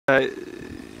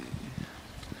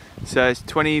So it's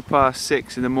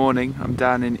 6:20 in the morning. I'm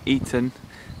down in Eton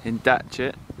in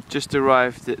Datchet. Just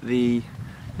arrived at the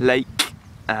lake.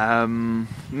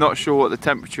 Not sure what the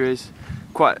temperature is.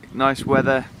 Quite nice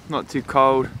weather, not too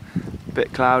cold, a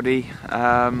bit cloudy.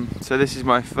 So this is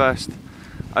my first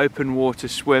open water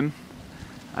swim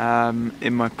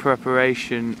in my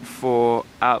preparation for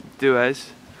Alpe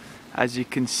d'Huez. As you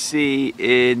can see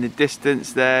in the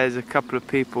distance, there's a couple of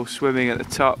people swimming at the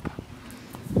top.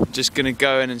 Just going to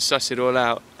go in and suss it all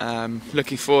out.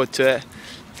 Looking forward to it.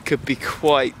 It could be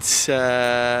quite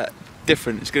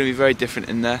different. It's going to be very different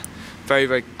in there. Very,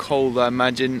 very cold, I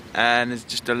imagine, and it's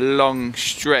just a long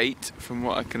straight from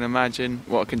what I can imagine,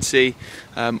 what I can see,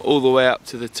 all the way up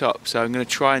to the top. So I'm going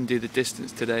to try and do the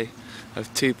distance today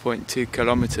of 2.2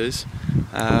 kilometers.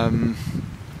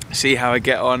 See how I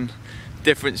get on.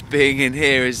 Difference being in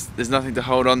here is there's nothing to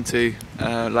hold on to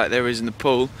like there is in the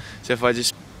pool. So if I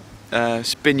just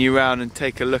spin you around and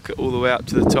take a look at all the way up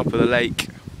to the top of the lake.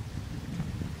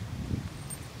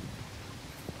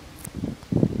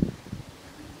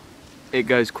 It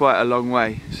goes quite a long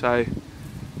way, so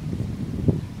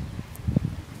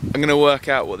I'm going to work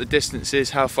out what the distance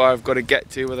is, how far I've got to get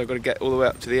to, whether I've got to get all the way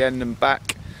up to the end and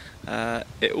back.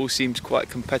 It all seems quite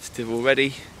competitive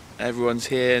already. Everyone's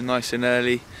here nice and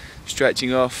early,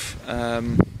 stretching off.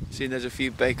 Seeing there's a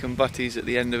few bacon butties at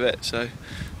the end of it, so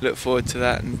look forward to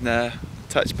that and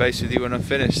touch base with you when I'm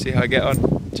finished, see how I get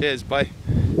on. Cheers, bye.